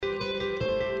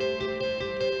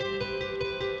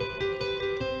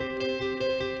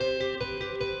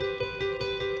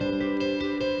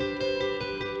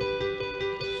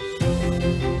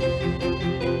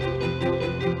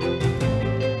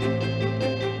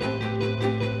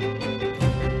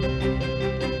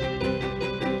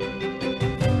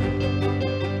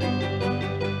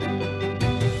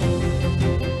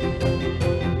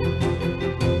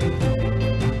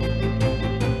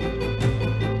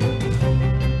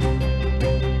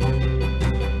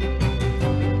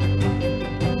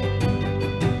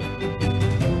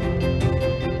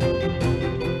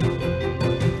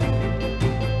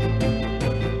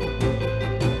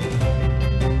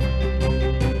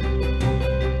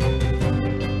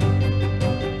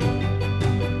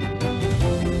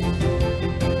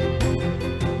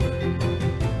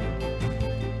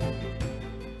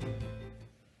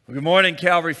Good morning,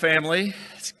 Calvary family.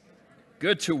 It's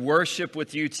good to worship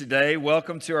with you today.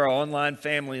 Welcome to our online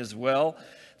family as well.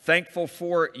 Thankful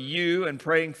for you and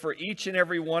praying for each and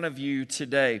every one of you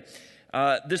today.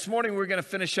 This morning we're going to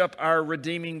finish up our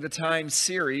Redeeming the Time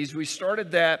series. We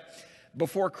started that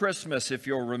before Christmas, if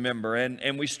you'll remember,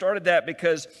 and we started that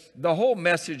because the whole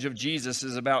message of Jesus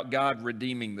is about God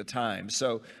redeeming the time.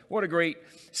 So what a great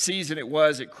season it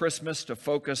was at Christmas to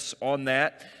focus on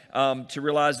that. To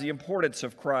realize the importance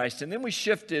of Christ. And then we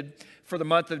shifted for the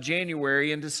month of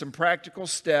January into some practical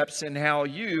steps in how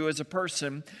you as a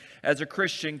person, as a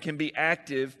Christian, can be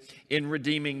active in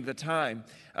redeeming the time.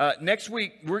 Next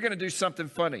week, we're going to do something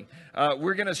funny.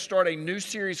 We're going to start a new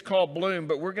series called Bloom,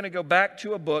 but we're going to go back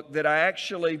to a book that I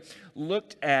actually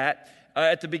looked at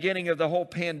the beginning of the whole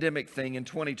pandemic thing in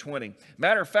 2020.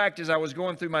 Matter of fact, as I was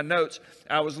going through my notes,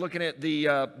 I was looking at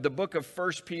the book of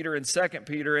 1 Peter and 2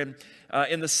 Peter, and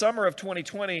in the summer of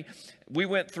 2020, we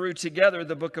went through together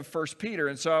the book of 1 Peter,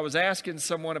 and so I was asking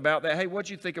someone about that. Hey, what'd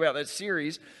you think about that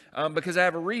series? Because I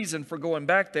have a reason for going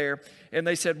back there, and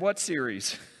they said, what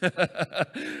series?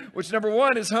 Which, number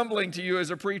one, is humbling to you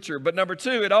as a preacher, but number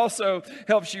two, it also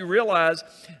helps you realize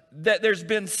that there's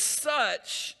been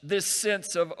such this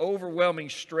sense of overwhelming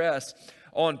stress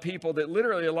on people that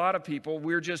literally a lot of people,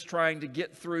 we're just trying to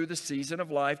get through the season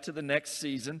of life to the next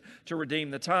season to redeem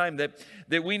the time,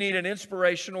 that we need an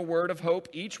inspirational word of hope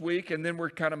each week, and then we're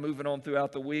kind of moving on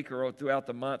throughout the week or throughout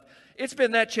the month. It's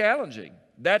been that challenging.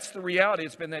 That's the reality.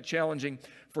 It's been that challenging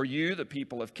for you, the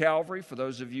people of Calvary, for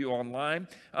those of you online,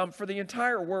 for the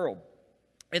entire world.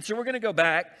 And so we're going to go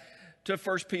back to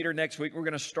 1 Peter next week. We're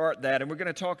going to start that, and we're going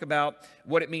to talk about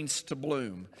what it means to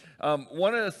bloom.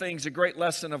 One of the things, a great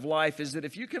lesson of life, is that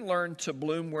if you can learn to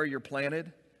bloom where you're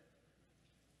planted,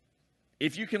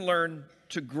 if you can learn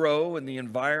to grow in the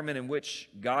environment in which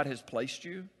God has placed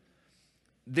you,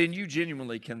 then you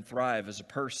genuinely can thrive as a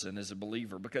person, as a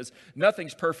believer, because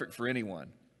nothing's perfect for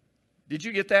anyone. Did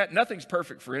you get that? Nothing's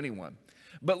perfect for anyone.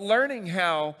 But learning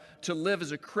how to live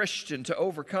as a Christian, to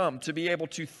overcome, to be able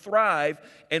to thrive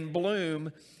and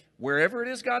bloom wherever it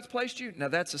is God's placed you, now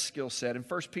that's a skill set. And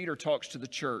 1 Peter talks to the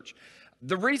church.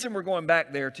 The reason we're going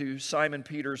back there to Simon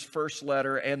Peter's first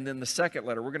letter and then the second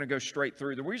letter, we're going to go straight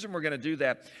through. The reason we're going to do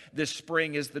that this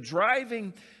spring is the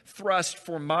driving thrust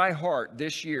for my heart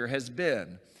this year has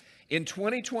been in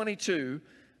 2022,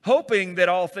 hoping that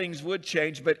all things would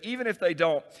change, but even if they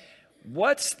don't,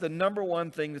 what's the number one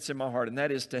thing that's in my heart? And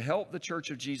that is to help the Church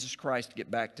of Jesus Christ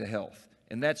get back to health.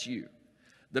 And that's you.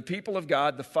 The people of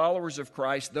God, the followers of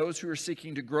Christ, those who are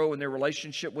seeking to grow in their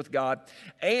relationship with God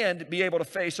and be able to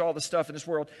face all the stuff in this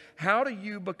world. How do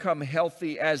you become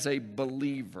healthy as a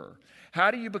believer? How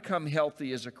do you become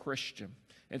healthy as a Christian?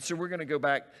 And so we're going to go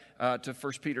back to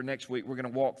 1 Peter next week. We're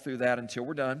going to walk through that until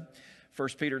we're done. 1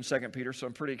 Peter and 2 Peter. So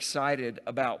I'm pretty excited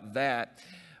about that.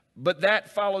 But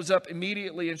that follows up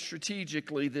immediately and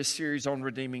strategically this series on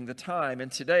redeeming the time. And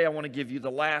today I want to give you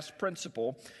the last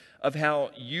principle of how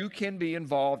you can be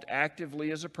involved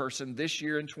actively as a person this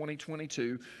year in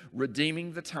 2022,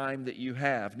 redeeming the time that you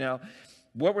have. Now,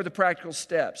 what were the practical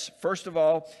steps? First of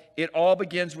all, it all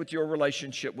begins with your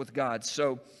relationship with God.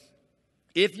 So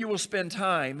if you will spend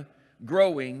time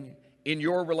growing in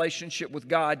your relationship with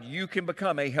God, you can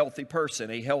become a healthy person,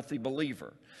 a healthy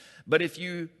believer. But if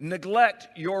you neglect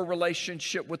your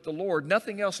relationship with the Lord,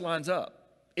 nothing else lines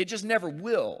up. It just never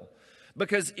will.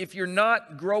 Because if you're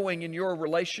not growing in your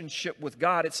relationship with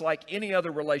God, it's like any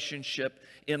other relationship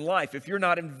in life. If you're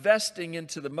not investing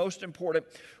into the most important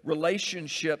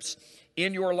relationships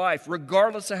in your life,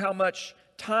 regardless of how much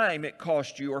time it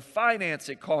cost you, or finance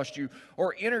it cost you,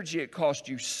 or energy it cost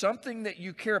you, something that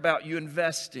you care about, you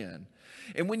invest in.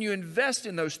 And when you invest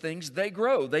in those things, they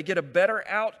grow. They get a better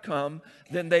outcome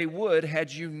than they would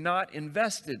had you not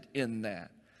invested in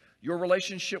that. Your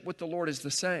relationship with the Lord is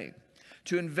the same.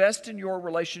 To invest in your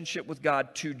relationship with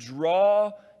God, to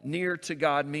draw near to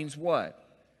God means what?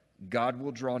 God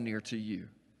will draw near to you.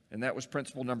 And that was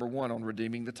principle number 1 on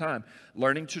redeeming the time,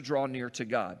 learning to draw near to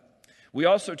God. We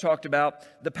also talked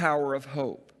about the power of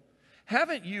hope.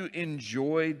 Haven't you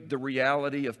enjoyed the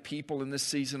reality of people in this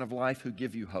season of life who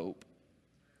give you hope?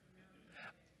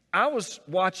 I was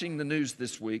watching the news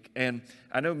this week, and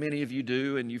I know many of you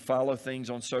do, and you follow things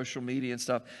on social media and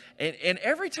stuff. And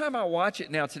every time I watch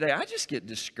it now today, I just get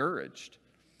discouraged.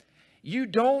 You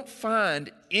don't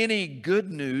find any good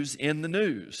news in the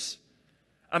news.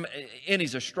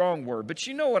 Any's a strong word, but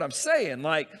you know what I'm saying.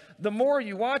 Like, the more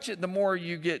you watch it, the more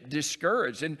you get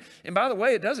discouraged. And by the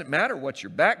way, it doesn't matter what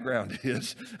your background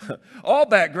is. All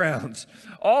backgrounds,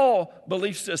 all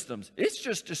belief systems. It's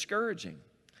just discouraging.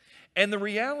 And the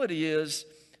reality is,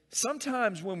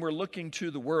 sometimes when we're looking to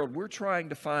the world, we're trying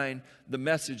to find the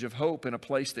message of hope in a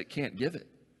place that can't give it,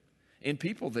 in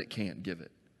people that can't give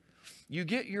it. You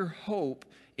get your hope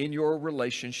in your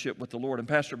relationship with the Lord. And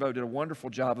Pastor Bo did a wonderful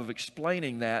job of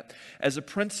explaining that as a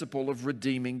principle of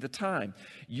redeeming the time.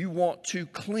 You want to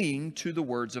cling to the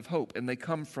words of hope, and they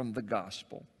come from the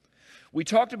gospel. We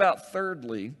talked about,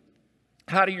 thirdly,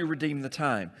 how do you redeem the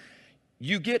time?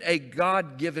 You get a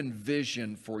God-given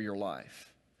vision for your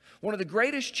life. One of the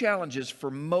greatest challenges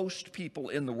for most people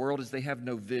in the world is they have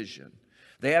no vision.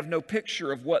 They have no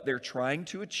picture of what they're trying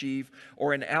to achieve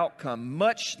or an outcome,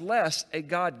 much less a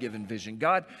God-given vision.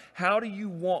 God, how do you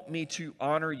want me to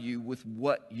honor you with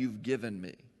what you've given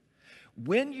me?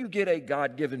 When you get a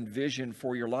God-given vision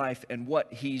for your life and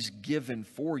what He's given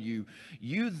for you,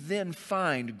 you then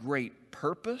find great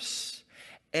purpose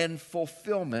and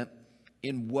fulfillment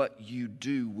in what you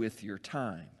do with your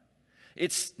time.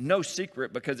 It's no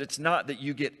secret, because it's not that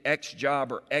you get X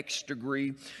job or X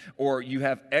degree or you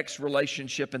have X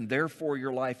relationship and therefore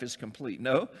your life is complete.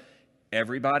 No,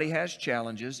 everybody has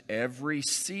challenges. Every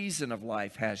season of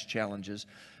life has challenges,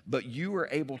 but you are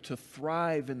able to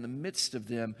thrive in the midst of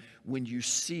them when you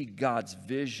see God's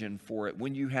vision for it,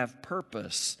 when you have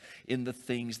purpose in the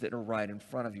things that are right in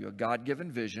front of you. A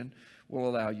God-given vision will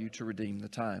allow you to redeem the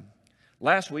time.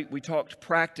 Last week, we talked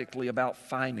practically about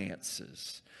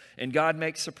finances, and God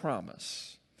makes a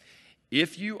promise.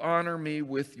 If you honor me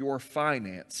with your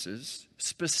finances,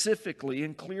 specifically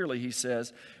and clearly, He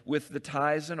says, with the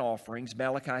tithes and offerings,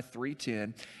 Malachi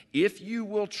 3:10, if you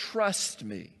will trust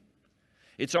me,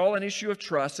 it's all an issue of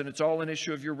trust, and it's all an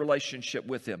issue of your relationship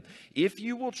with Him. If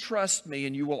you will trust me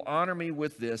and you will honor me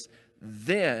with this,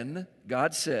 then,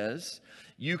 God says,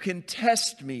 you can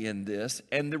test me in this,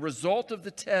 and the result of the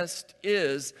test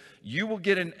is you will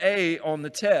get an A on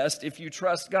the test if you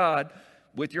trust God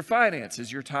with your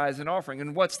finances, your tithes and offering.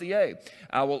 And what's the A?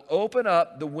 I will open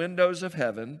up the windows of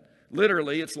heaven.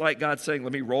 Literally, it's like God saying,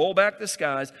 let me roll back the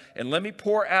skies and let me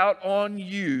pour out on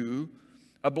you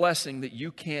a blessing that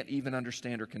you can't even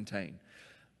understand or contain.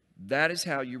 That is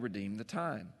how you redeem the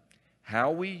time. How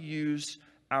we use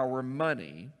our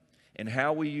money and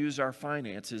how we use our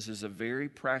finances is a very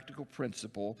practical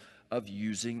principle of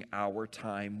using our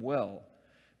time well.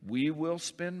 We will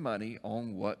spend money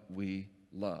on what we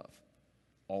love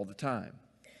all the time.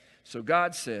 So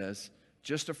God says,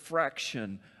 just a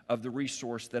fraction of the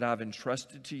resource that I've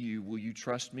entrusted to you, will you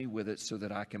trust me with it so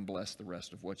that I can bless the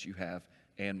rest of what you have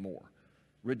and more?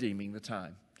 Redeeming the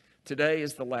time. Today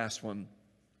is the last one.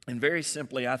 And very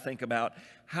simply, I think about,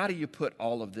 how do you put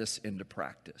all of this into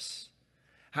practice?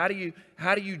 How do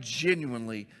you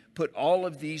genuinely put all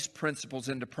of these principles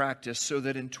into practice so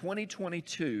that in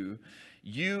 2022,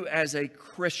 you as a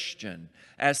Christian,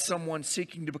 as someone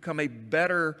seeking to become a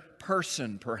better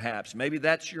person perhaps, maybe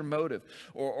that's your motive,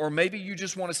 or maybe you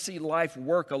just want to see life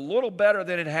work a little better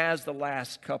than it has the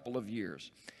last couple of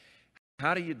years.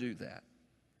 How do you do that?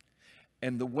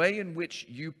 And the way in which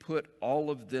you put all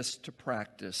of this to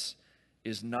practice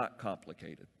is not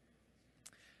complicated.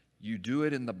 You do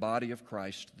it in the body of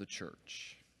Christ, the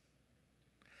church.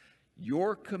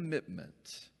 Your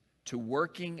commitment to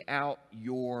working out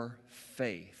your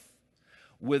faith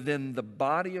within the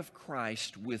body of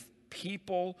Christ with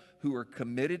people who are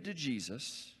committed to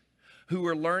Jesus, who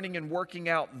are learning and working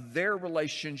out their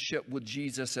relationship with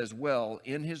Jesus as well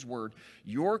in His Word,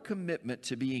 your commitment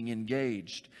to being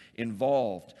engaged,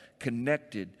 involved,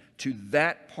 connected to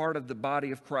that part of the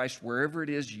body of Christ, wherever it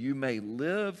is you may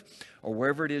live or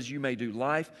wherever it is you may do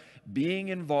life, being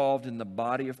involved in the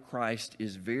body of Christ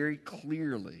is very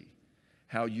clearly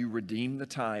how you redeem the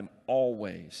time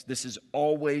always. This has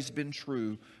always been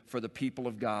true for the people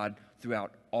of God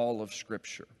throughout all of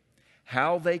Scripture.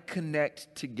 How they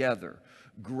connect together,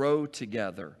 grow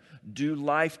together, do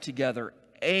life together,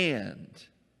 and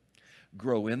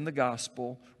grow in the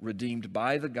gospel, redeemed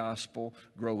by the gospel,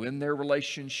 grow in their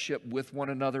relationship with one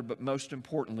another, but most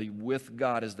importantly, with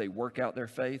God as they work out their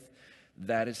faith.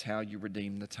 that is how you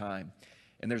redeem the time.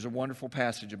 And there's a wonderful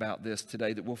passage about this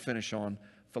today that we'll finish on,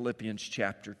 Philippians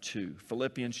chapter 2.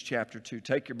 Philippians chapter 2.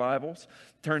 Take your Bibles,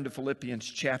 turn to Philippians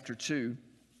chapter 2.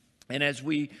 And as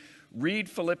we read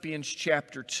Philippians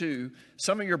chapter 2,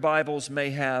 some of your Bibles may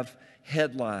have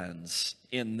headlines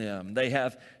in them. They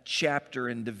have chapter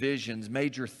and divisions,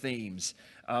 major themes.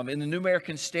 In the New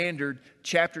American Standard,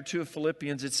 chapter 2 of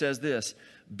Philippians, it says this: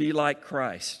 be like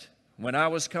Christ. When I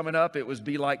was coming up, it was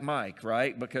be like Mike,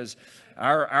 right? Because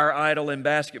our idol in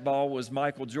basketball was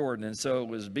Michael Jordan, and so it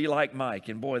was be like Mike.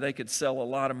 And boy, they could sell a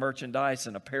lot of merchandise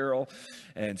and apparel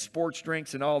and sports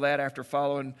drinks and all that after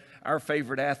following our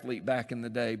favorite athlete back in the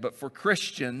day. But for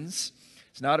Christians,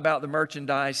 it's not about the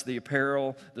merchandise, the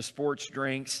apparel, the sports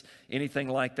drinks, anything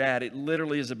like that. It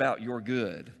literally is about your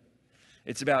good.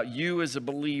 It's about you as a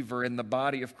believer in the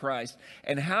body of Christ.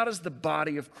 And how does the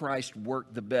body of Christ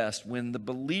work the best? When the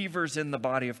believers in the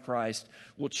body of Christ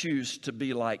will choose to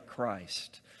be like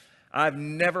Christ. I've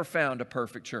never found a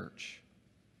perfect church.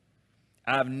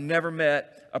 I've never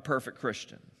met a perfect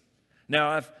Christian.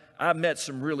 Now, I've met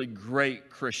some really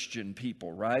great Christian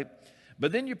people, right?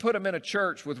 But then you put them in a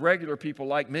church with regular people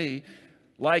like me,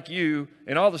 like you,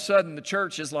 and all of a sudden the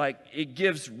church is like, it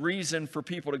gives reason for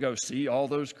people to go, see all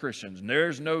those Christians, and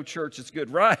there's no church that's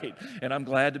good, right? And I'm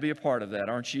glad to be a part of that,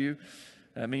 aren't you?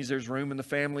 That means there's room in the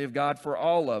family of God for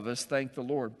all of us, thank the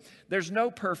Lord. There's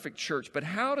no perfect church, but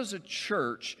how does a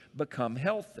church become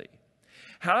healthy?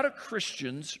 How do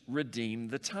Christians redeem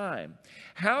the time?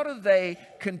 How do they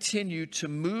continue to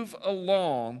move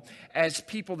along as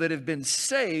people that have been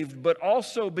saved, but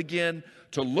also begin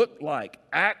to look like,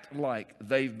 act like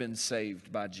they've been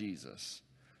saved by Jesus?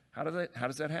 How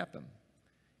does that happen?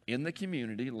 In the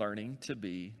community, learning to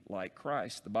be like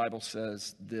Christ. The Bible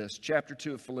says this, chapter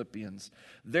 2 of Philippians.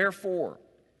 Therefore,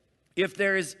 if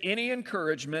there is any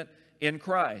encouragement in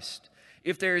Christ,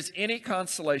 if there is any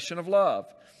consolation of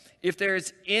love, if there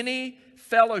is any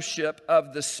fellowship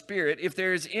of the Spirit, if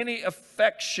there is any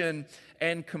affection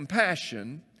and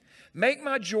compassion, make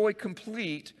my joy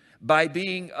complete by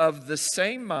being of the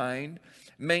same mind,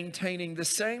 maintaining the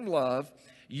same love,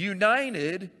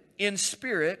 united in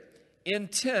spirit,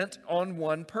 intent on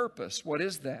one purpose. What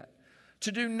is that?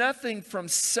 To do nothing from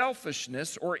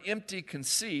selfishness or empty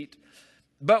conceit,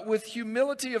 but with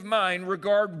humility of mind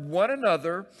regard one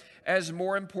another as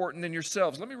more important than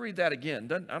yourselves. Let me read that again.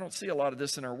 I don't see a lot of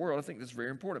this in our world. I think this is very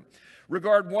important.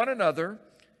 Regard one another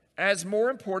as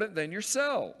more important than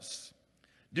yourselves.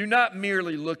 Do not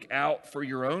merely look out for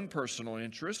your own personal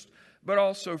interest, but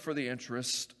also for the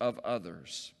interest of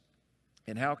others.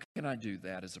 And how can I do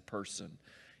that as a person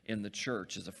in the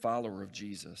church, as a follower of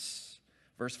Jesus?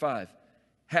 Verse 5,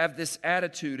 have this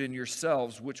attitude in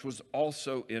yourselves, which was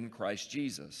also in Christ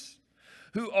Jesus,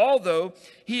 who, although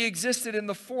he existed in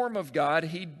the form of God,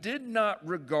 he did not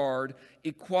regard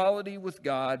equality with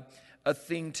God a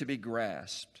thing to be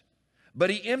grasped. But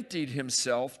he emptied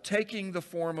himself, taking the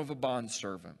form of a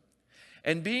bondservant,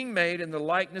 and being made in the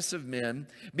likeness of men,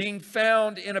 being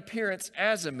found in appearance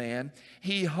as a man,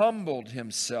 he humbled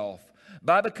himself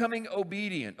by becoming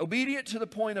obedient to the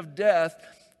point of death,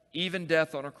 even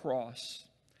death on a cross.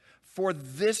 For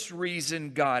this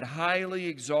reason God highly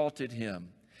exalted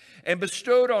him and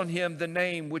bestowed on him the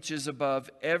name which is above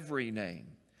every name,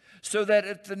 so that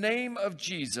at the name of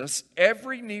Jesus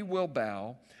every knee will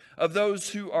bow, of those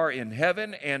who are in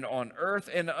heaven and on earth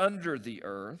and under the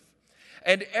earth,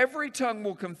 and every tongue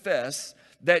will confess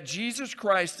that Jesus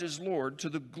Christ is Lord, to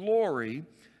the glory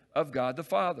of God the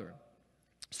Father.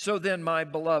 So then, my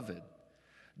beloved,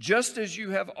 just as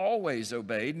you have always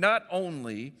obeyed, not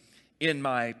only in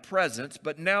my presence,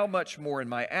 but now much more in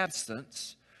my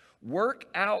absence, work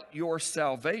out your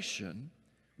salvation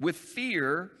with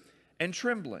fear and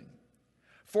trembling.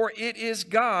 For it is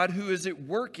God who is at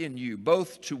work in you,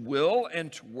 both to will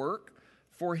and to work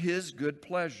for his good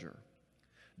pleasure.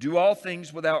 Do all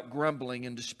things without grumbling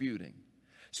and disputing,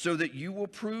 so that you will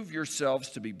prove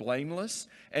yourselves to be blameless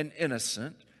and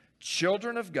innocent,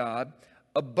 children of God,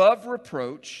 above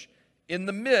reproach, in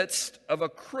the midst of a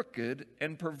crooked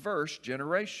and perverse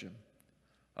generation,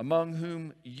 among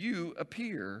whom you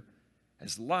appear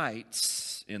as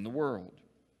lights in the world,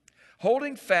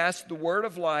 holding fast the word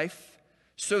of life,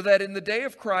 so that in the day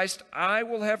of Christ I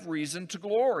will have reason to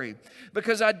glory,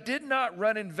 because I did not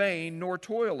run in vain nor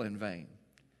toil in vain.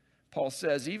 Paul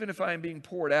says, even if I am being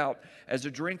poured out as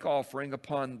a drink offering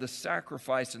upon the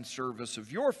sacrifice and service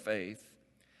of your faith,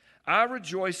 I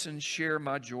rejoice and share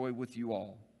my joy with you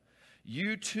all.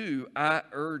 You too, I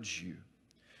urge you,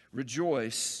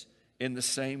 rejoice in the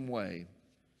same way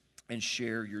and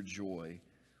share your joy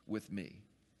with me.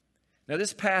 Now,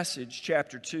 this passage,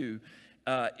 chapter 2,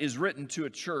 is written to a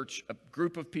church, a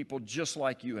group of people just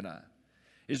like you and I.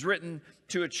 Is written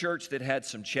to a church that had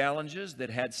some challenges, that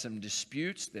had some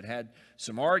disputes, that had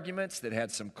some arguments, that had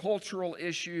some cultural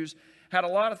issues, had a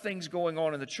lot of things going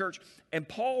on in the church. And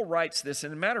Paul writes this,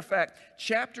 and as a matter of fact,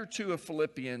 chapter 2 of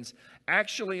Philippians,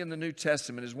 actually in the New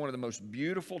Testament, is one of the most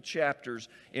beautiful chapters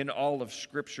in all of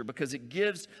Scripture because it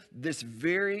gives this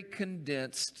very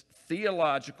condensed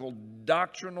theological,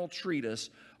 doctrinal treatise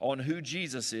on who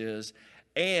Jesus is.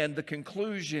 And the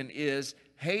conclusion is,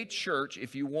 hey, church,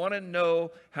 if you want to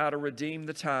know how to redeem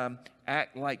the time,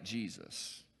 act like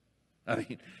Jesus. I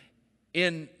mean,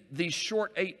 in these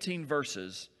short 18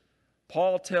 verses,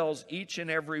 Paul tells each and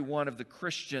every one of the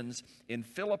Christians in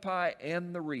Philippi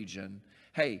and the region,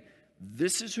 hey,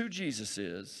 this is who Jesus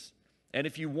is. And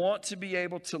if you want to be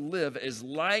able to live as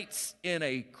lights in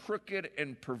a crooked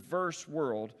and perverse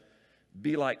world,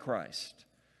 be like Christ.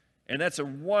 And that's a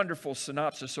wonderful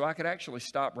synopsis, so I could actually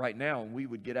stop right now and we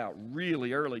would get out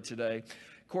really early today.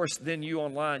 Of course, then you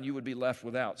online, you would be left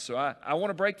without. So I want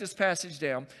to break this passage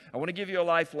down. I want to give you a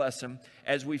life lesson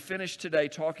as we finish today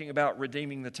talking about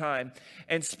redeeming the time,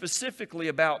 and specifically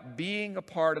about being a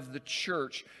part of the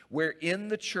church, where in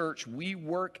the church we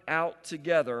work out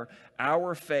together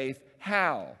our faith.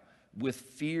 How? With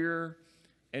fear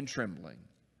and trembling.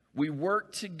 We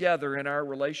work together in our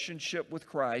relationship with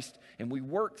Christ, and we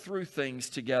work through things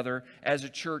together as a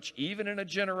church, even in a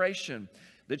generation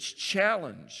that's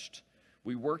challenged.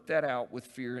 We work that out with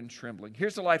fear and trembling.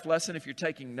 Here's a life lesson if you're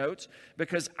taking notes,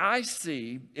 because I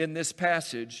see in this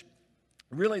passage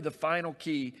really the final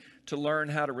key to learn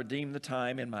how to redeem the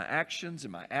time in my actions,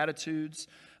 in my attitudes,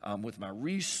 with my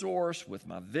resource, with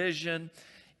my vision.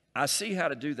 I see how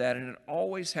to do that, and it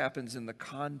always happens in the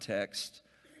context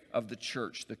of the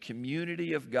church, the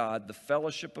community of God, the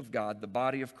fellowship of God, the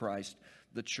body of Christ,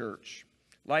 the church.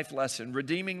 Life lesson,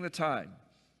 redeeming the time.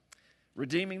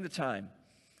 Redeeming the time.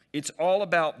 It's all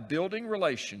about building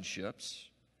relationships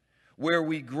where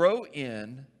we grow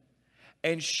in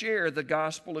and share the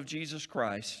gospel of Jesus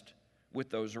Christ with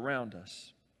those around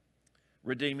us.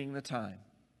 Redeeming the time.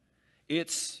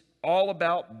 It's all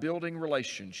about building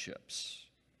relationships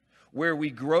where we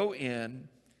grow in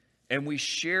and we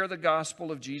share the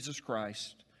gospel of Jesus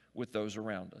Christ with those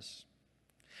around us.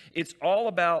 It's all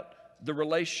about the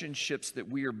relationships that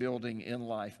we are building in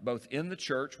life, both in the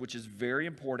church, which is very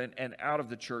important, and out of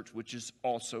the church, which is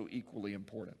also equally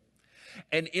important.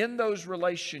 And in those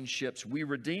relationships, we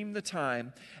redeem the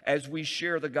time as we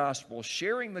share the gospel.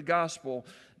 Sharing the gospel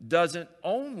doesn't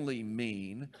only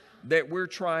mean that we're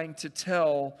trying to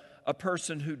tell a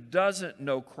person who doesn't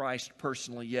know Christ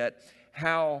personally yet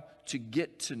how to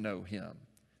get to know Him.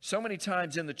 So many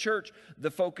times in the church, the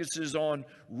focus is on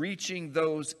reaching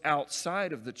those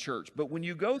outside of the church. But when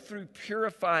you go through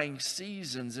purifying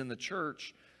seasons in the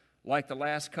church, like the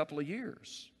last couple of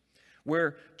years,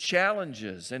 where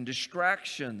challenges and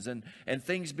distractions and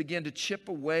things begin to chip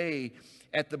away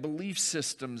at the belief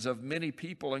systems of many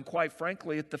people, and quite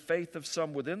frankly, at the faith of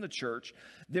some within the church,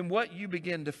 then what you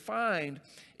begin to find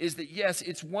is that, yes,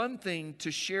 it's one thing to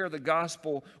share the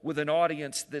gospel with an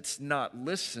audience that's not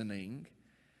listening,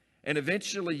 and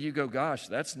eventually you go, gosh,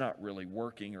 that's not really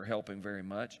working or helping very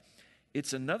much.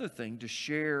 It's another thing to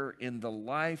share in the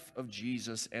life of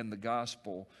Jesus and the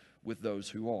gospel with those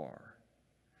who are,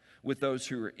 with those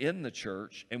who are in the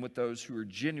church, and with those who are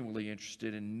genuinely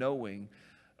interested in knowing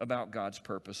about God's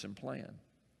purpose and plan.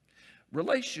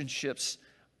 Relationships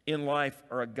in life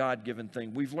are a God-given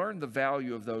thing. We've learned the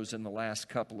value of those in the last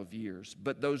couple of years,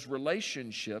 but those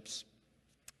relationships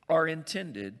are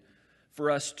intended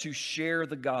for us to share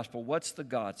the gospel. What's the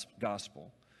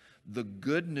gospel? The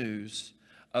good news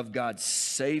of God's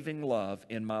saving love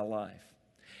in my life.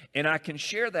 And I can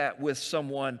share that with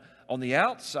someone on the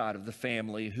outside of the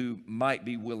family who might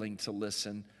be willing to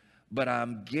listen, but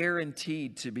I'm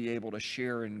guaranteed to be able to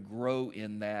share and grow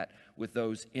in that with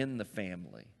those in the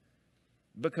family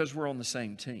because we're on the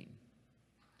same team.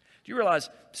 Do you realize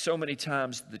so many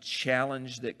times the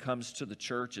challenge that comes to the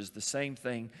church is the same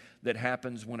thing that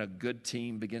happens when a good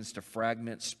team begins to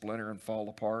fragment, splinter, and fall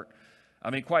apart? I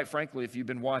mean, quite frankly, if you've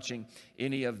been watching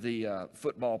any of the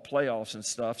football playoffs and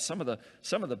stuff, some of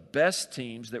the best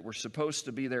teams that were supposed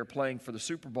to be there playing for the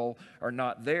Super Bowl are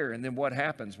not there. And then what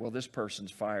happens? Well, this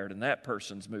person's fired and that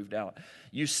person's moved out.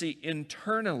 You see,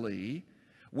 internally,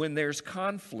 when there's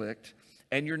conflict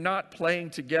and you're not playing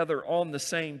together on the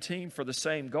same team for the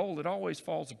same goal, it always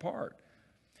falls apart.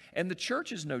 And the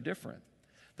church is no different.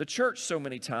 The church so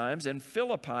many times, and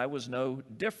Philippi was no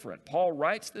different. Paul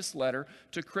writes this letter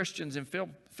to Christians in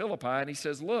Philippi, and he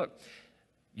says, look,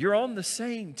 you're on the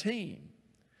same team,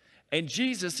 and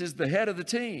Jesus is the head of the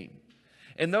team.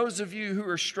 And those of you who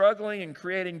are struggling and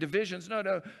creating divisions,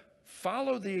 no,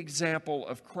 follow the example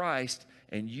of Christ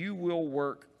and you will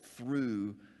work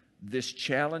through this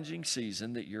challenging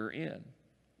season that you're in.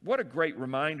 What a great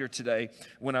reminder today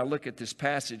when I look at this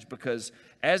passage, because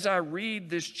as I read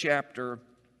this chapter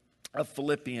of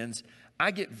Philippians, I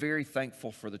get very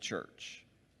thankful for the church.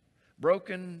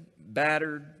 Broken,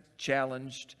 battered,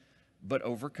 challenged, but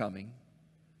overcoming.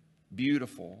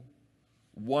 Beautiful,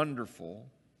 wonderful,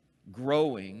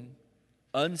 growing,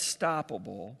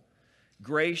 unstoppable,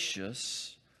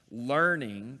 gracious,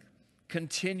 learning,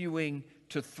 continuing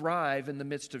to thrive in the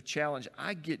midst of challenge.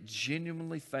 I get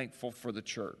genuinely thankful for the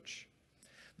church.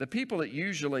 The people that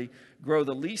usually grow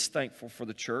the least thankful for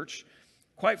the church,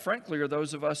 quite frankly, are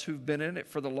those of us who've been in it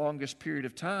for the longest period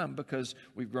of time, because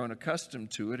we've grown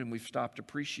accustomed to it and we've stopped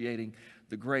appreciating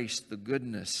the grace, the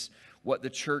goodness, what the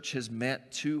church has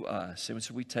meant to us. And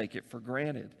so we take it for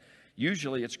granted.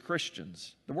 Usually it's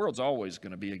Christians. The world's always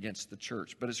going to be against the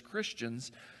church. But as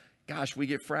Christians, gosh, we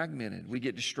get fragmented, we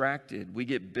get distracted, we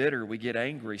get bitter, we get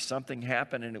angry. Something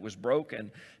happened and it was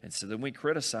broken, and so then we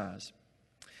criticize.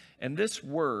 And this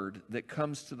word that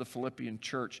comes to the Philippian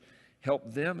church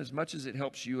helped them as much as it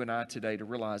helps you and I today to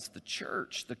realize the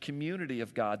church, the community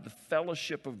of God, the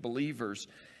fellowship of believers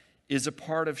is a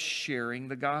part of sharing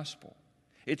the gospel.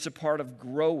 It's a part of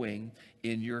growing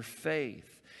in your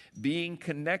faith. Being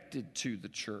connected to the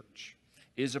church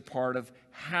is a part of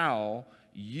how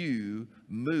you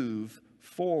move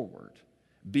forward.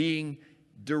 Being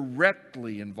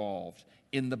directly involved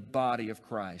in the body of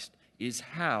Christ is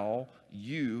how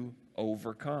you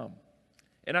overcome.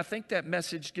 And I think that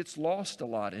message gets lost a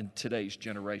lot in today's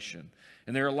generation.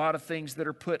 And there are a lot of things that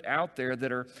are put out there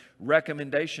that are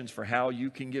recommendations for how you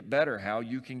can get better, how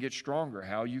you can get stronger,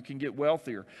 how you can get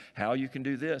wealthier, how you can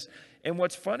do this. And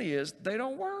what's funny is they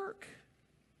don't work.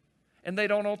 And they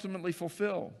don't ultimately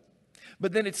fulfill.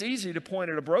 But then it's easy to point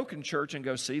at a broken church and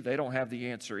go, see, they don't have the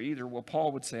answer either. Well,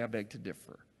 Paul would say, I beg to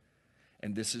differ.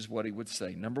 And this is what he would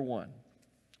say. Number one,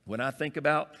 when I think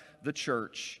about the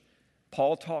church,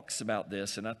 Paul talks about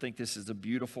this, and I think this is a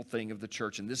beautiful thing of the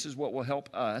church. And this is what will help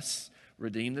us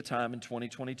redeem the time in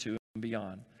 2022 and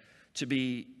beyond, to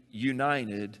be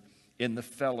united in the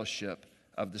fellowship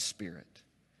of the Spirit.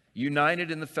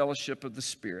 United in the fellowship of the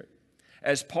Spirit.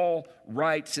 As Paul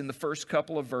writes in the first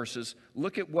couple of verses,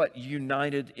 look at what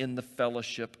united in the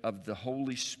fellowship of the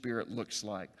Holy Spirit looks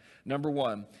like. Number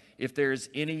one, if there is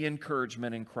any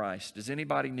encouragement in Christ, does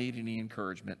anybody need any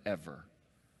encouragement ever?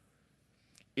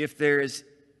 If there is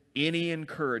any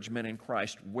encouragement in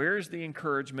Christ, where is the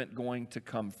encouragement going to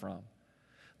come from?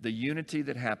 The unity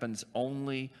that happens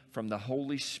only from the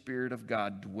Holy Spirit of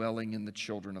God dwelling in the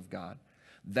children of God.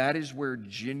 That is where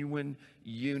genuine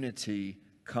unity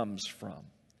comes from.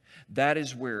 That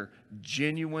is where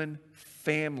genuine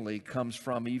family comes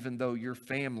from, even though your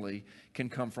family can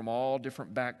come from all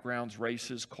different backgrounds,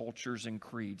 races, cultures, and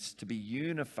creeds. To be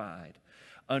unified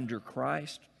under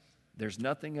Christ, there's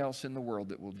nothing else in the world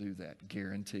that will do that,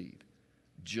 guaranteed.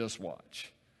 Just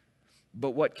watch.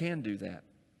 But what can do that?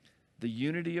 The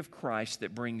unity of Christ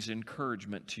that brings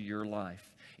encouragement to your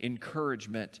life.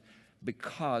 Encouragement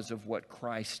because of what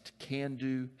Christ can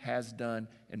do, has done,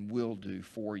 and will do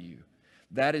for you.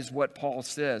 That is what Paul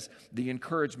says, the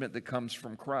encouragement that comes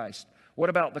from Christ. What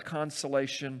about the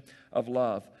consolation of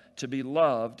love? To be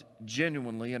loved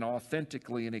genuinely and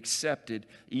authentically and accepted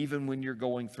even when you're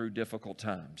going through difficult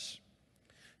times.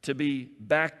 To be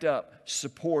backed up,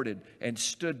 supported, and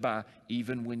stood by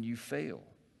even when you fail,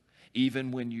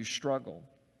 even when you struggle.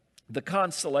 The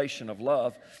consolation of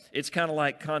love, it's kind of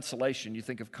like consolation. You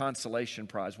think of consolation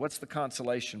prize. What's the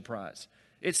consolation prize?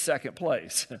 It's second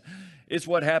place. It's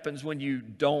what happens when you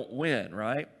don't win,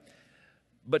 right?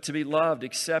 But to be loved,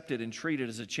 accepted, and treated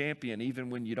as a champion, even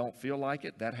when you don't feel like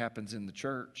it, that happens in the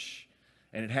church.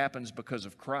 And it happens because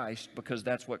of Christ, because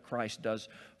that's what Christ does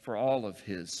for all of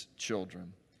his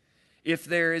children. If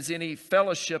there is any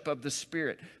fellowship of the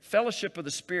Spirit. Fellowship of the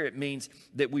Spirit means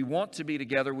that we want to be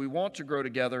together, we want to grow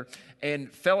together,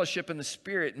 and fellowship in the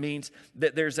Spirit means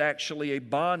that there's actually a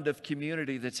bond of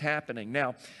community that's happening.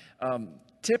 Now,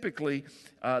 typically,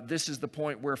 this is the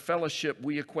point where fellowship,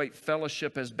 we equate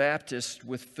fellowship as Baptists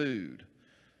with food,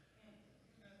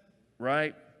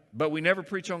 right? But we never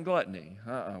preach on gluttony.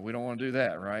 We don't want to do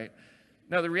that, right?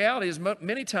 Now, the reality is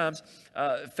many times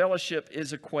fellowship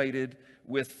is equated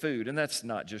with food. And that's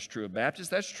not just true of Baptists.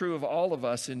 That's true of all of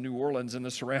us in New Orleans and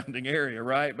the surrounding area,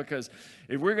 right? Because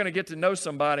if we're going to get to know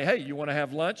somebody, hey, you want to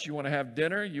have lunch, you want to have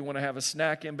dinner, you want to have a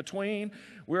snack in between,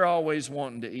 we're always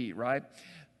wanting to eat, right?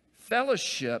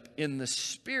 Fellowship in the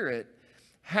Spirit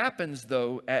happens,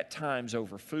 though, at times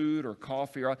over food or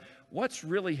coffee. what's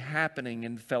really happening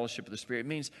in the fellowship of the Spirit? It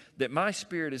means that my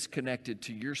spirit is connected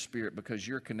to your spirit because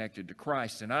you're connected to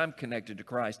Christ and I'm connected to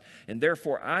Christ. And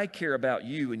therefore, I care about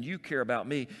you and you care about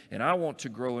me. And I want to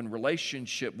grow in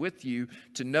relationship with you,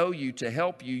 to know you, to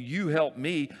help you. You help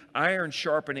me, iron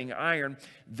sharpening iron.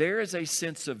 There is a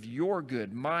sense of your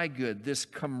good, my good, this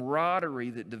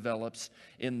camaraderie that develops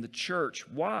in the church.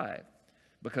 Why?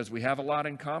 Because we have a lot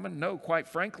in common? No, quite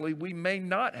frankly, we may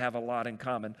not have a lot in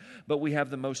common, but we have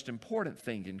the most important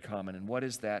thing in common. And what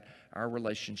is that? Our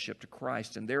relationship to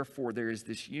Christ. And therefore, there is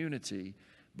this unity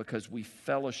because we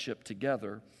fellowship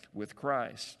together with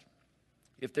Christ.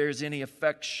 If there's any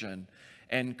affection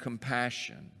and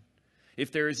compassion,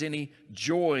 if there is any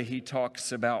joy, he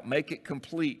talks about, make it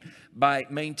complete by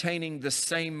maintaining the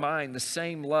same mind, the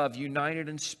same love, united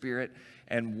in spirit,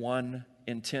 and one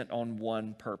intent on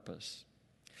one purpose.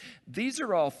 These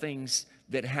are all things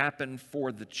that happen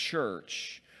for the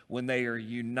church when they are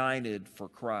united for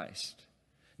Christ.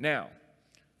 Now,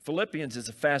 Philippians is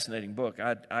a fascinating book.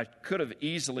 I could have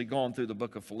easily gone through the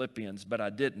book of Philippians, but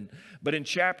I didn't. But in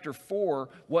chapter 4,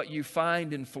 what you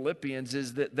find in Philippians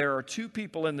is that there are two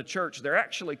people in the church. They're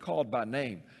actually called by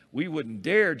name. We wouldn't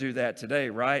dare do that today,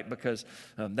 right? Because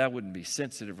that wouldn't be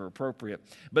sensitive or appropriate.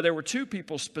 But there were two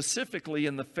people specifically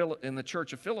in the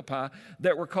church of Philippi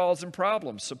that were causing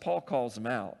problems. So Paul calls them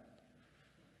out.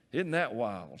 Isn't that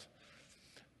wild?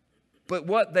 But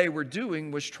what they were doing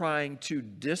was trying to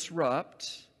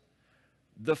disrupt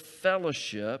the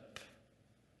fellowship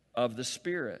of the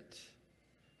Spirit.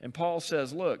 And Paul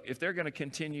says, look, if they're going to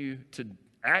continue to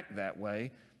act that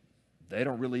way, they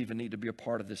don't really even need to be a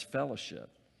part of this fellowship.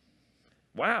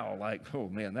 Wow, like, oh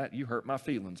man, that you hurt my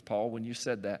feelings, Paul, when you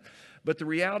said that. But the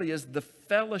reality is the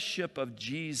fellowship of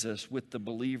Jesus with the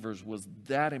believers was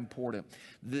that important.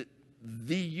 The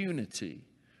unity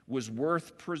was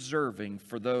worth preserving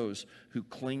for those who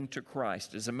cling to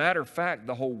Christ. As a matter of fact,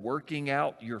 the whole working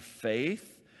out your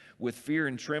faith with fear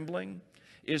and trembling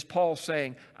is Paul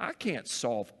saying, I can't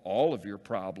solve all of your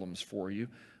problems for you,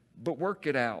 but work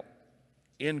it out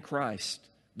in Christ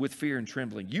with fear and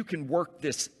trembling. You can work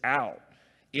this out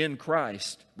in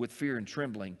Christ with fear and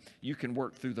trembling. You can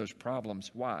work through those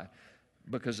problems. Why?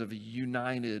 Because of a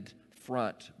united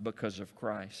front, because of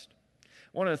Christ.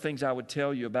 One of the things I would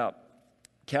tell you about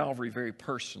Calvary very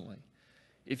personally,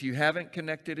 if you haven't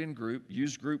connected in group,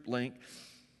 use Group Link.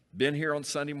 Been here on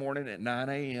Sunday morning at 9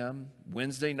 a.m.,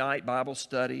 Wednesday night Bible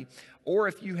study, or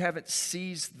if you haven't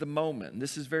seized the moment, and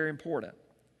this is very important,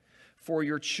 for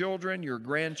your children, your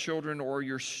grandchildren, or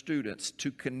your students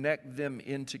to connect them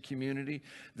into community,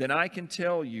 then I can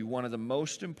tell you one of the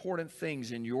most important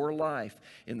things in your life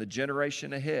in the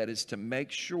generation ahead is to make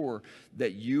sure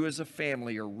that you as a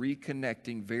family are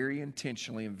reconnecting very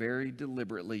intentionally and very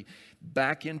deliberately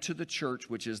back into the church,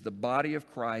 which is the body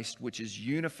of Christ, which is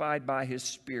unified by His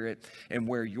Spirit, and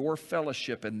where your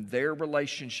fellowship and their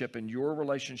relationship and your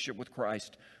relationship with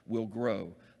Christ will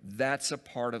grow. That's a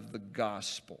part of the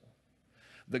gospel.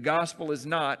 The gospel is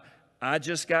not, I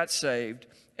just got saved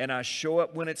and I show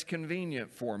up when it's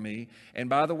convenient for me. And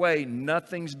by the way,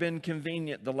 nothing's been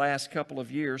convenient the last couple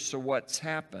of years, so what's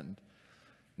happened?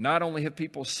 Not only have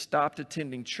people stopped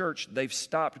attending church, they've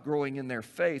stopped growing in their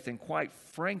faith. And quite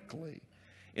frankly,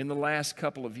 in the last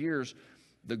couple of years,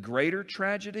 the greater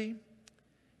tragedy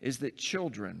is that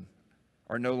children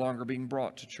are no longer being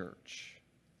brought to church.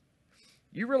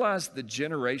 You realize the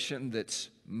generation that's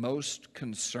most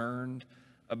concerned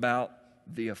about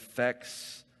the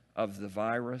effects of the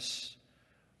virus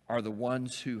are the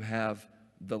ones who have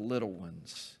the little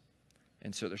ones.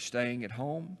 And so they're staying at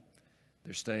home,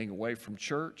 they're staying away from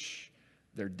church,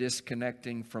 they're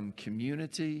disconnecting from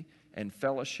community and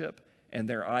fellowship, and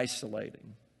they're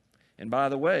isolating. And by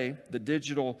the way, the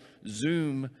digital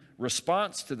Zoom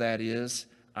response to that is,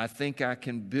 I think I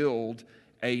can build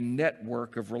a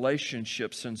network of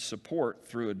relationships and support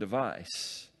through a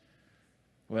device.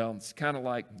 Well, it's kind of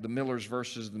like the Millers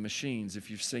versus the machines,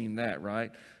 if you've seen that,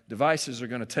 right? Devices are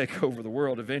going to take over the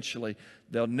world eventually.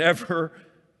 They'll never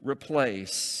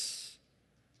replace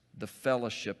the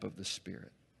fellowship of the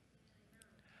Spirit.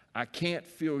 I can't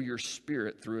feel your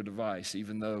spirit through a device,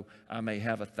 even though I may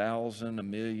have 1,000,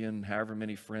 1,000,000, however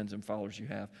many friends and followers you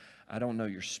have. I don't know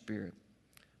your spirit.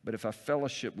 But if I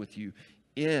fellowship with you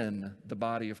in the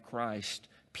body of Christ,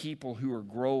 people who are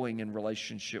growing in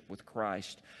relationship with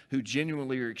Christ, who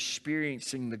genuinely are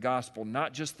experiencing the gospel,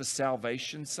 not just the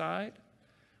salvation side,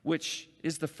 which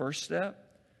is the first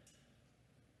step,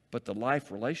 but the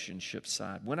life relationship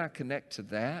side. When I connect to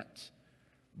that,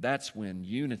 that's when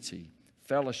unity,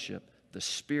 fellowship, the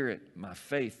Spirit, my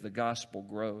faith, the gospel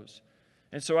grows.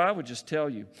 And so I would just tell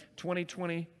you,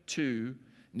 2022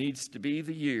 needs to be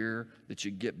the year that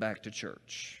you get back to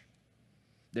church.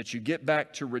 That you get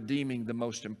back to redeeming the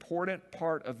most important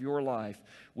part of your life,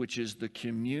 which is the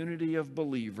community of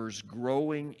believers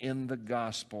growing in the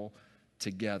gospel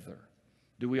together.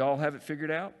 Do we all have it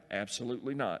figured out?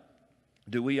 Absolutely not.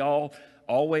 Do we all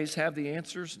always have the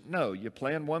answers? No. You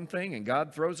plan one thing and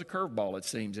God throws a curveball, it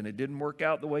seems, and it didn't work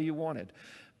out the way you wanted.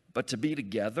 But to be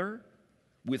together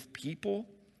with people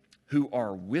who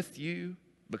are with you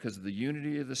because of the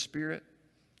unity of the Spirit,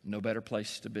 no better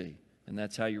place to be. And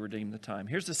that's how you redeem the time.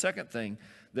 Here's the second thing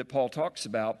that Paul talks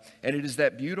about, and it is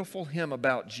that beautiful hymn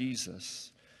about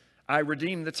Jesus. I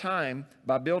redeem the time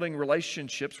by building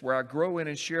relationships where I grow in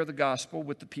and share the gospel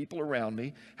with the people around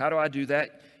me. How do I do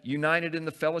that? United in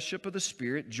the fellowship of the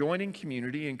Spirit, joining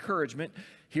community, encouragement.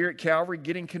 Here at Calvary,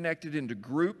 getting connected into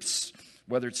groups,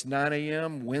 whether it's 9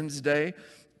 a.m. Wednesday,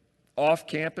 off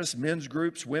campus, men's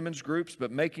groups, women's groups,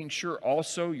 but making sure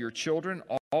also your children,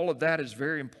 all of that is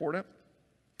very important.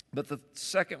 But the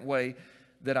second way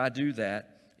that I do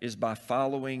that is by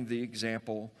following the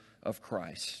example of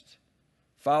Christ.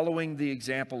 Following the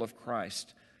example of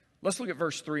Christ. Let's look at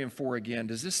verse 3 and 4 again.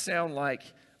 Does this sound like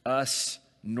us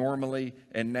normally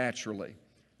and naturally?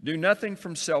 Do nothing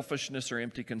from selfishness or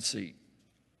empty conceit.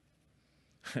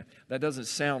 That doesn't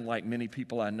sound like many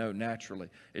people I know naturally,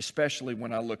 especially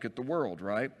when I look at the world,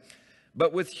 right?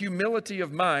 But with humility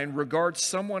of mind, regard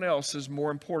someone else as more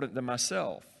important than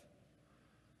myself.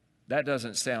 That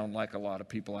doesn't sound like a lot of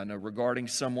people I know. Regarding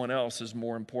someone else as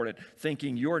more important,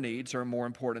 thinking your needs are more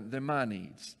important than my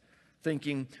needs.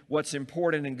 Thinking what's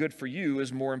important and good for you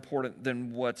is more important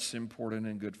than what's important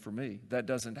and good for me. That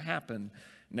doesn't happen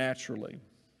naturally.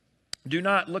 Do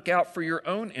not look out for your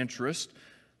own interest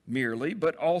merely,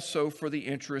 but also for the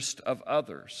interest of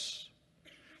others.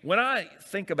 When I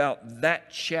think about that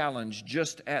challenge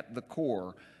just at the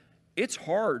core, it's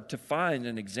hard to find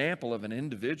an example of an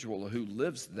individual who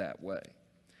lives that way.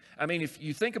 I mean, if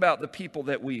you think about the people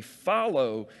that we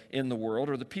follow in the world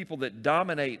or the people that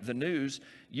dominate the news,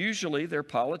 usually they're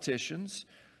politicians,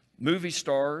 movie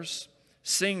stars,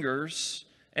 singers,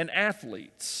 and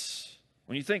athletes.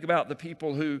 When you think about the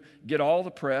people who get all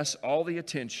the press, all the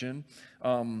attention,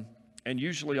 and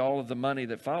usually all of the money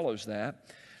that follows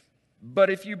that. But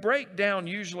if you break down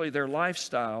usually their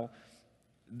lifestyle,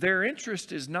 their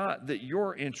interest is not that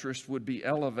your interest would be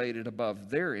elevated above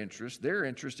their interest. Their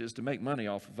interest is to make money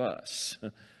off of us.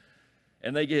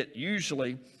 And they get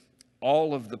usually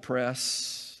all of the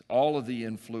press, all of the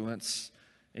influence,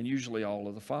 and usually all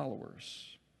of the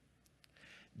followers.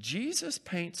 Jesus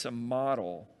paints a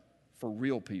model for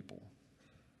real people,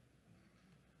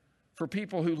 for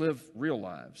people who live real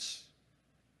lives,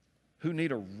 who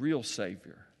need a real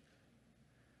Savior.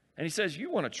 And he says, you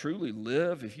want to truly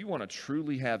live, if you want to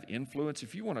truly have influence,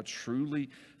 if you want to truly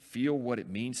feel what it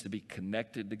means to be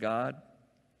connected to God,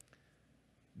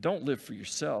 don't live for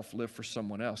yourself, live for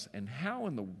someone else. And how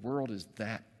in the world is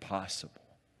that possible?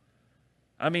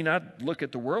 I mean, I'd look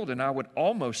at the world and I would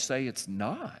almost say it's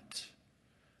not.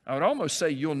 I would almost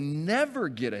say you'll never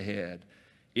get ahead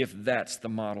if that's the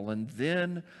model. And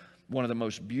then one of the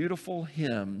most beautiful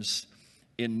hymns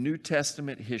in New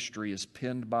Testament history is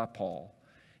penned by Paul.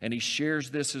 And he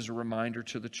shares this as a reminder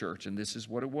to the church. And this is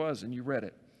what it was, and you read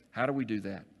it. How do we do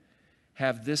that?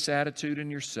 Have this attitude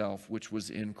in yourself, which was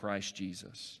in Christ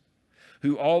Jesus,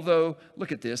 who although,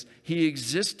 look at this, he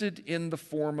existed in the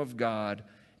form of God,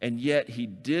 and yet he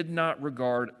did not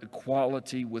regard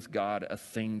equality with God a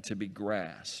thing to be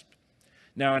grasped.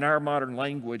 Now, in our modern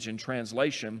language and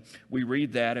translation, we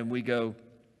read that and we go,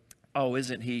 oh,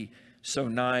 isn't he so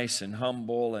nice and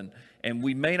humble? And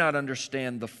we may not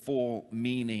understand the full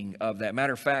meaning of that.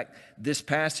 Matter of fact, this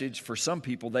passage, for some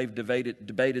people, they've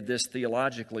debated this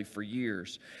theologically for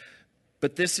years.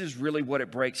 But this is really what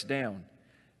it breaks down.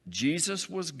 Jesus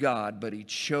was God, but he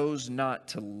chose not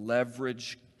to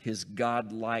leverage his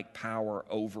God-like power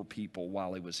over people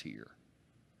while he was here.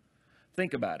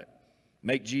 Think about it.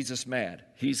 Make Jesus mad.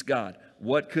 He's God.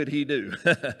 What could he do?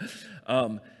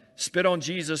 Spit on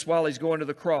Jesus while he's going to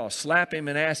the cross. Slap him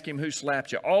and ask him who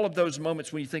slapped you. All of those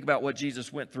moments when you think about what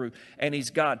Jesus went through, and he's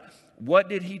God. What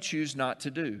did he choose not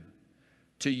to do?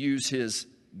 To use his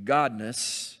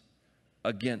godness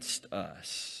against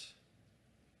us.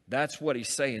 That's what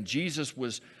he's saying. Jesus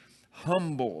was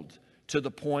humbled to the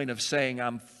point of saying,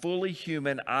 I'm fully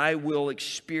human. I will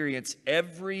experience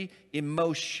every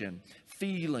emotion,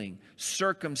 feeling,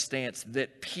 circumstance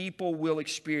that people will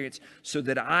experience so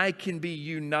that I can be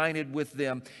united with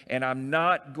them. And I'm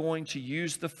not going to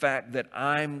use the fact that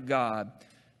I'm God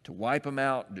to wipe them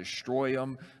out, destroy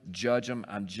them, judge them.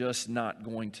 I'm just not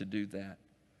going to do that.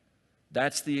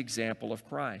 That's the example of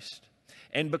Christ.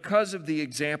 And because of the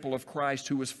example of Christ,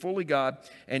 who was fully God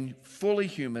and fully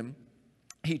human,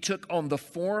 he took on the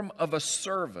form of a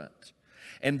servant.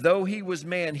 And though he was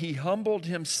man, he humbled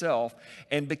himself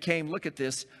and became, look at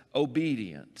this,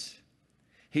 obedient.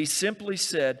 He simply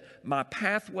said, my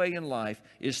pathway in life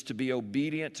is to be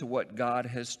obedient to what God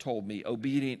has told me,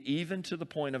 obedient even to the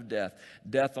point of death,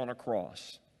 death on a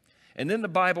cross. And then the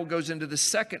Bible goes into the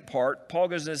second part. Paul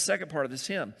goes into the second part of this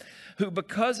hymn, who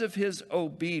because of his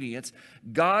obedience,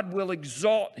 God will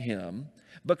exalt him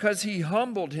because he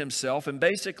humbled himself, and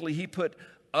basically he put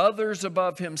others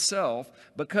above himself.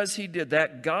 Because he did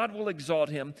that, God will exalt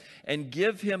him and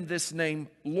give him this name,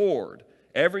 Lord.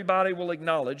 Everybody will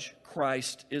acknowledge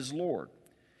Christ is Lord.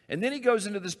 And then he goes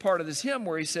into this part of this hymn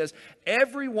where he says,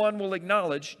 everyone will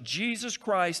acknowledge Jesus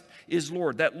Christ is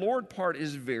Lord. That Lord part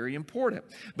is very important.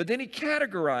 But then he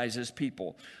categorizes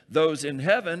people. Those in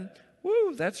heaven,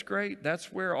 woo, that's great.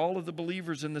 That's where all of the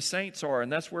believers and the saints are,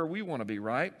 and that's where we want to be,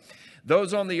 right?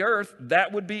 Those on the earth,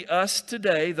 that would be us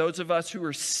today, those of us who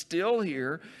are still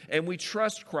here, and we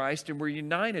trust Christ and we're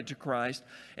united to Christ.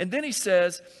 And then he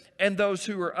says, and those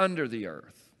who are under the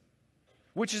earth,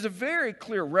 which is a very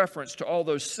clear reference to all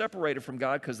those separated from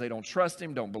God because they don't trust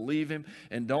him, don't believe him,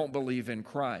 and don't believe in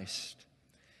Christ.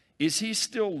 Is he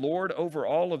still Lord over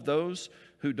all of those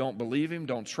who don't believe him,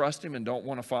 don't trust him, and don't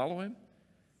want to follow him?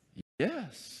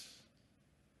 Yes.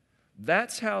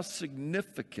 That's how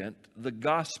significant the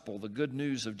gospel, the good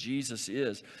news of Jesus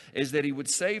is that he would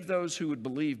save those who would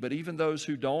believe, but even those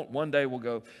who don't, one day will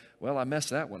go, well, I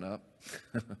messed that one up.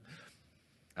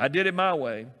 I did it my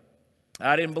way.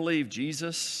 I didn't believe.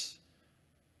 Jesus,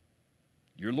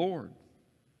 you're Lord.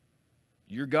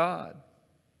 You're God.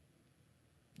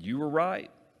 You were right.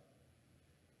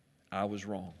 I was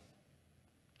wrong.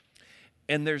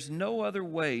 And there's no other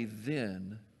way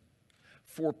then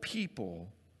for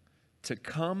people to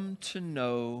come to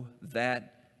know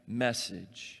that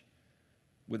message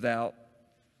without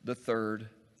the third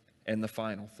and the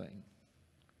final thing.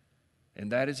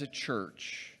 And that is a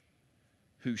church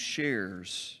who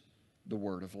shares the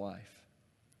word of life.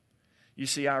 You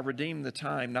see, I redeem the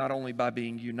time not only by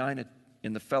being united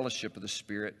in the fellowship of the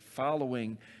Spirit,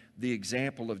 following the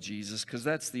example of Jesus, because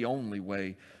that's the only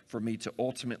way for me to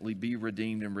ultimately be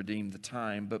redeemed and redeem the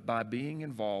time, but by being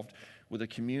involved with a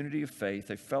community of faith,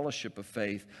 a fellowship of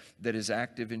faith that is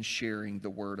active in sharing the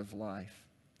word of life.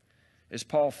 As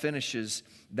Paul finishes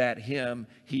that hymn,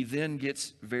 he then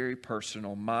gets very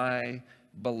personal. My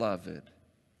beloved,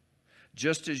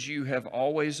 just as you have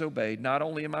always obeyed, not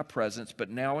only in my presence, but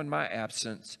now in my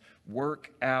absence,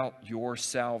 work out your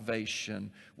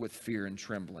salvation with fear and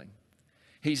trembling.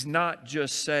 He's not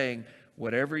just saying,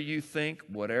 whatever you think,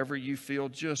 whatever you feel,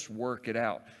 just work it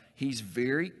out. He's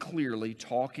very clearly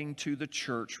talking to the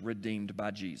church redeemed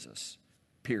by Jesus,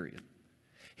 period.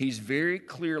 He's very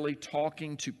clearly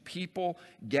talking to people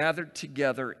gathered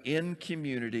together in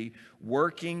community,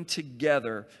 working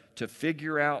together to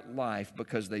figure out life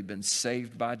because they've been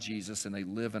saved by Jesus and they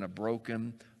live in a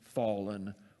broken,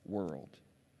 fallen world.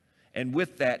 And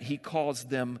with that, he calls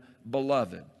them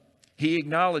beloved. He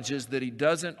acknowledges that he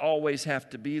doesn't always have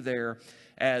to be there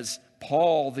as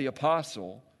Paul the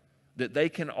apostle, that they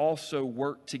can also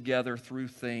work together through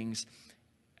things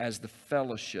as the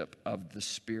fellowship of the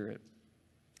Spirit.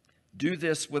 Do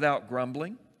this without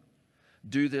grumbling.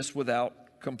 Do this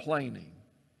without complaining.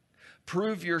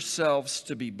 Prove yourselves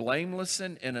to be blameless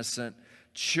and innocent,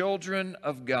 children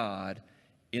of God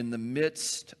in the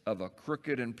midst of a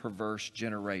crooked and perverse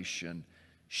generation.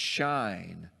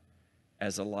 Shine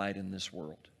as a light in this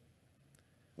world.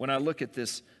 When I look at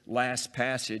this last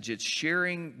passage, it's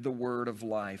sharing the word of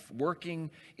life,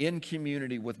 working in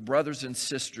community with brothers and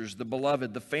sisters, the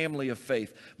beloved, the family of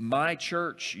faith, my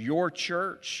church, your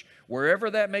church, wherever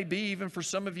that may be, even for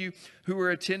some of you who are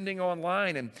attending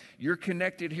online and you're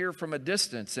connected here from a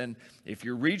distance. And if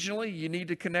you're regionally, you need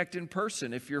to connect in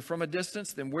person. If you're from a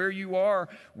distance, then where you are,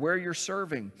 where you're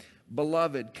serving,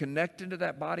 beloved, connect into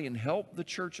that body and help the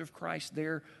church of Christ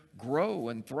there grow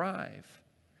and thrive.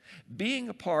 Being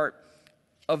a part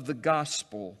of the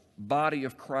gospel body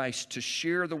of Christ to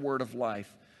share the word of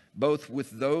life, both with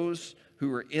those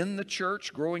who are in the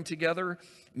church growing together,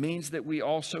 means that we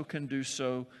also can do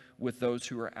so with those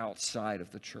who are outside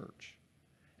of the church.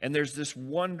 And there's this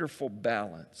wonderful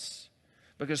balance,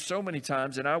 because so many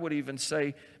times, and I would even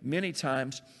say many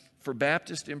times, for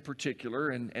Baptists in particular,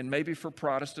 and maybe for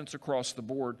Protestants across the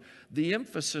board, the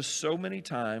emphasis so many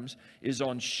times is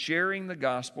on sharing the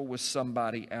gospel with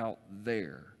somebody out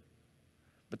there.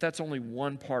 But that's only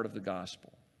one part of the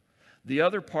gospel. The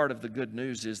other part of the good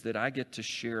news is that I get to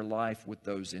share life with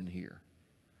those in here.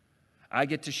 I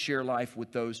get to share life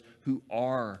with those who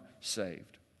are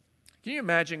saved. Can you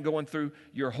imagine going through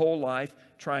your whole life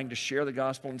trying to share the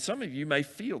gospel? And some of you may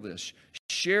feel this.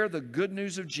 Share the good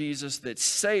news of Jesus that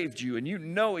saved you, and you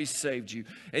know He's saved you,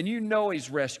 and you know He's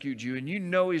rescued you, and you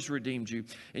know He's redeemed you.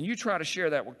 And you try to share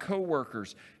that with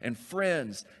coworkers and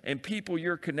friends and people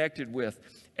you're connected with,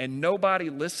 and nobody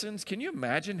listens. Can you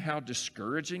imagine how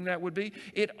discouraging that would be?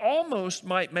 It almost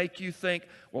might make you think,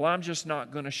 well, I'm just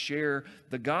not going to share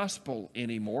the gospel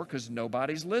anymore because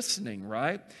nobody's listening,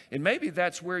 right? And maybe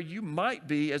that's where you might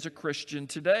be as a Christian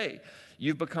today.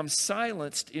 You've become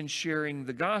silenced in sharing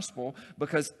the gospel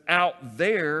because out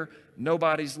there,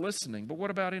 nobody's listening. But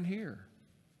what about in here?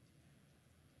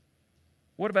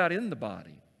 What about in the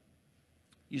body?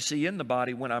 You see, in the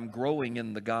body, when I'm growing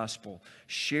in the gospel,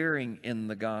 sharing in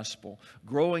the gospel,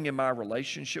 growing in my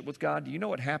relationship with God, do you know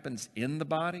what happens in the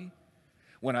body?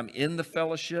 When I'm in the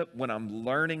fellowship, when I'm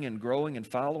learning and growing and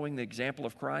following the example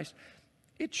of Christ,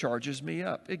 it charges me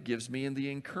up. It gives me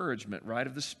the encouragement, right,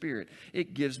 of the Spirit.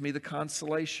 It gives me the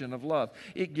consolation of love.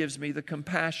 It gives me the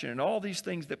compassion and all these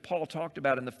things that Paul talked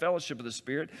about in the fellowship of the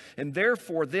Spirit. And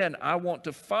therefore, then, I want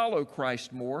to follow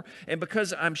Christ more. And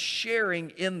because I'm sharing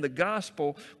in the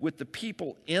gospel with the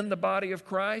people in the body of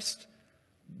Christ,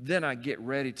 then I get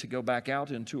ready to go back out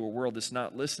into a world that's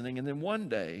not listening. And then one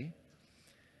day,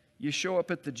 you show up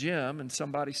at the gym and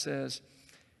somebody says,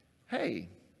 hey,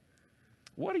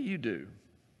 what do you do?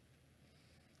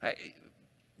 Hey,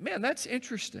 man, that's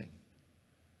interesting.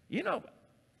 You know,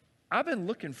 I've been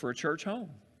looking for a church home.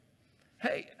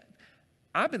 Hey,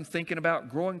 I've been thinking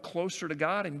about growing closer to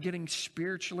God and getting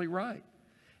spiritually right.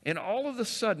 And all of a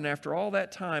sudden, after all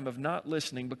that time of not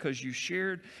listening because you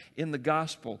shared in the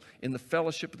gospel, in the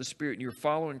fellowship of the Spirit, and you're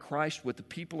following Christ with the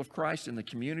people of Christ, in the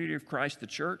community of Christ, the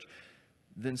church,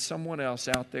 then someone else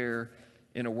out there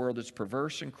in a world that's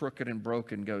perverse and crooked and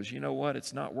broken goes, you know what,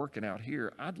 it's not working out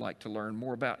here. I'd like to learn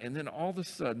more about. And then all of a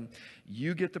sudden,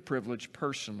 you get the privilege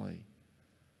personally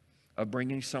of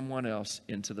bringing someone else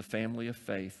into the family of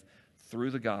faith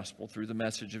through the gospel, through the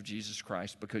message of Jesus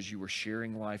Christ, because you were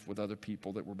sharing life with other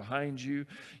people that were behind you.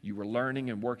 You were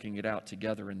learning and working it out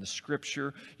together in the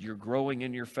Scripture. You're growing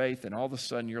in your faith, and all of a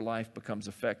sudden your life becomes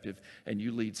effective, and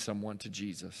you lead someone to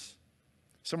Jesus.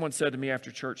 Someone said to me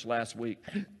after church last week,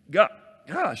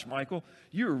 gosh, Michael,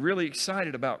 you were really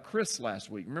excited about Chris last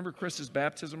week. Remember Chris's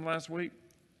baptism last week?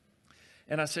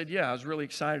 And I said, yeah, I was really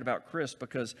excited about Chris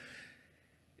because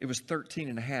it was 13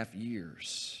 and a half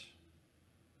years.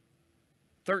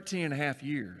 13 and a half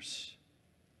years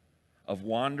of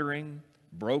wandering,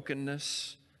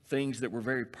 brokenness, things that were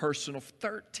very personal.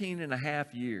 13 and a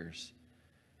half years.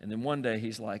 And then one day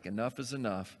he's like, enough is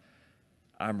enough.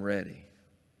 I'm ready.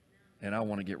 And I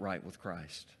want to get right with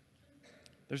Christ.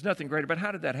 There's nothing greater, but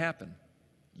how did that happen?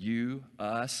 You,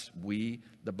 us, we,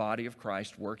 the body of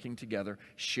Christ, working together,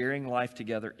 sharing life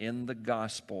together in the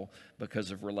gospel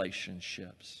because of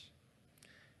relationships.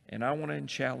 And I want to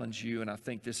challenge you, and I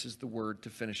think this is the word to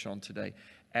finish on today.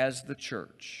 As the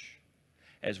church,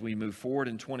 as we move forward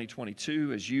in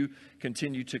 2022, as you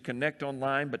continue to connect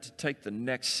online, but to take the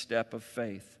next step of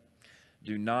faith,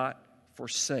 do not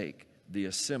forsake the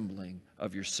assembling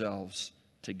of yourselves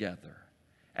together,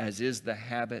 as is the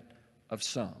habit of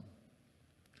some.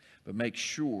 But make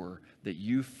sure that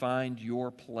you find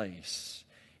your place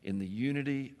in the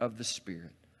unity of the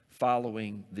Spirit,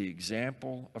 following the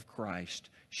example of Christ,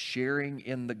 sharing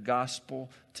in the gospel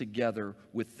together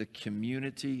with the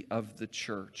community of the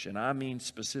church. And I mean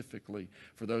specifically,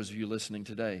 for those of you listening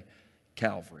today,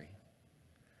 Calvary.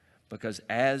 Because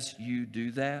as you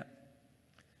do that,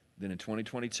 then in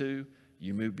 2022,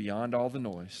 you move beyond all the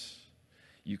noise.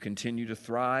 You continue to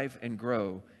thrive and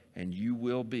grow, and you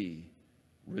will be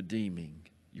redeeming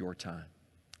your time.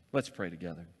 Let's pray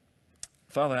together.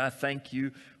 Father, I thank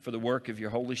you for the work of your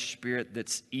Holy Spirit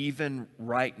that's even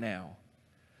right now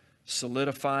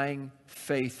solidifying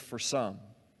faith for some,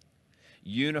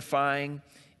 unifying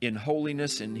in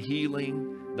holiness and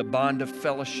healing the bond of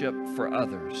fellowship for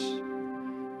others,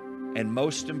 and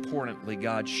most importantly,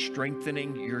 God,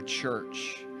 strengthening your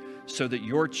church so that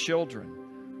your children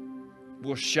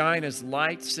will shine as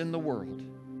lights in the world,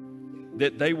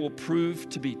 that they will prove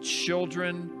to be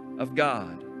children of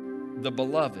God, the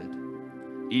beloved,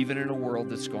 even in a world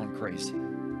that's gone crazy.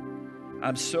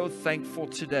 I'm so thankful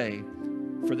today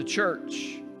for the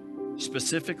church,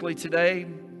 specifically today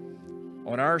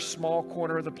on our small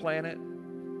corner of the planet.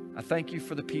 I thank you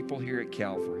for the people here at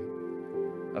Calvary,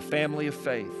 a family of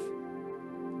faith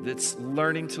that's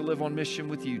learning to live on mission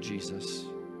with you, Jesus,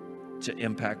 to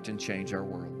impact and change our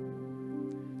world.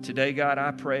 Today, God,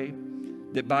 I pray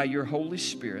that by your Holy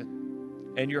Spirit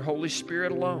and your Holy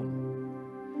Spirit alone,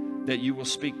 that you will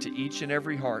speak to each and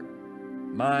every heart,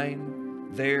 mine,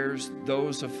 theirs,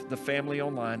 those of the family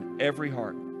online, every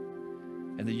heart,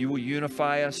 and that you will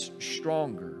unify us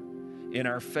stronger in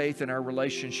our faith and our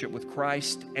relationship with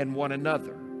Christ and one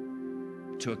another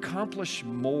to accomplish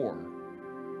more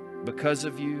because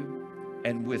of you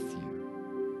and with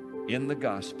you in the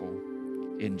gospel,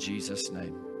 in Jesus'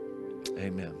 name.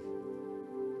 Amen.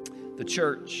 The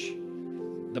church,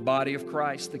 the body of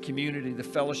Christ, the community, the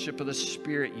fellowship of the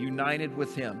Spirit, united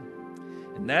with Him.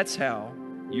 And that's how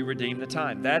you redeem the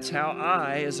time. That's how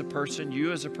I, as a person,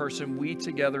 you as a person, we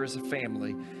together as a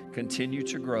family continue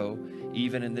to grow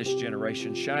even in this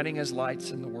generation, shining as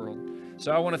lights in the world.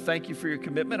 So I want to thank you for your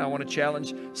commitment. I want to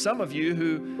challenge some of you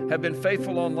who have been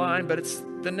faithful online, but it's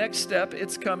the next step.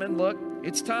 It's coming. Look,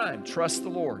 it's time. Trust the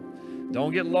Lord.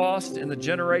 Don't get lost in the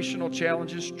generational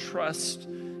challenges. Trust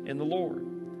in the Lord.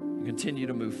 And continue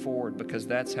to move forward, because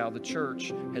that's how the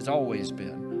church has always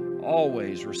been,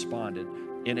 always responded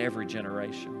in every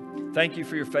generation. Thank you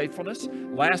for your faithfulness.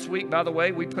 Last week, by the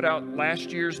way, we put out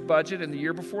last year's budget, and the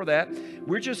year before that.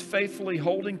 We're just faithfully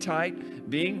holding tight,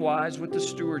 being wise with the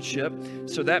stewardship.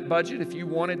 So that budget, if you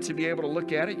wanted to be able to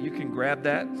look at it, you can grab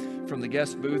that from the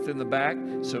guest booth in the back.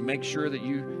 So make sure that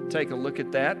you take a look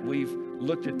at that. We've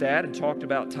looked at that and talked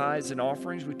about tithes and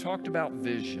offerings. We talked about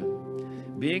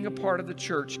vision. Being a part of the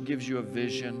church gives you a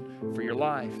vision for your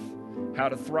life, how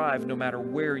to thrive no matter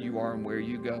where you are and where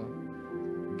you go.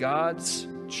 God's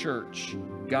church,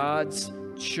 God's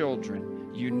children,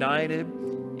 united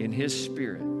in His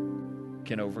Spirit,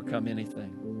 can overcome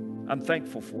anything. I'm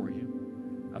thankful for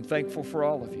you. I'm thankful for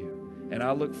all of you. And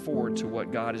I look forward to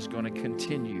what God is going to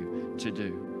continue to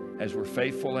do as we're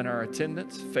faithful in our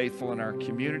attendance, faithful in our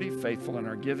community, faithful in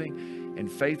our giving,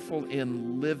 and faithful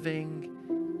in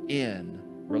living in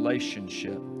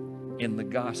relationship in the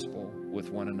gospel with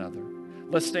one another.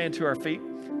 Let's stand to our feet.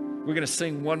 We're going to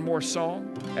sing one more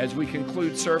song as we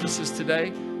conclude services today,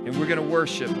 and we're going to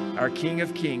worship our King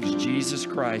of Kings, Jesus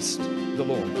Christ, the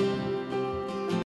Lord.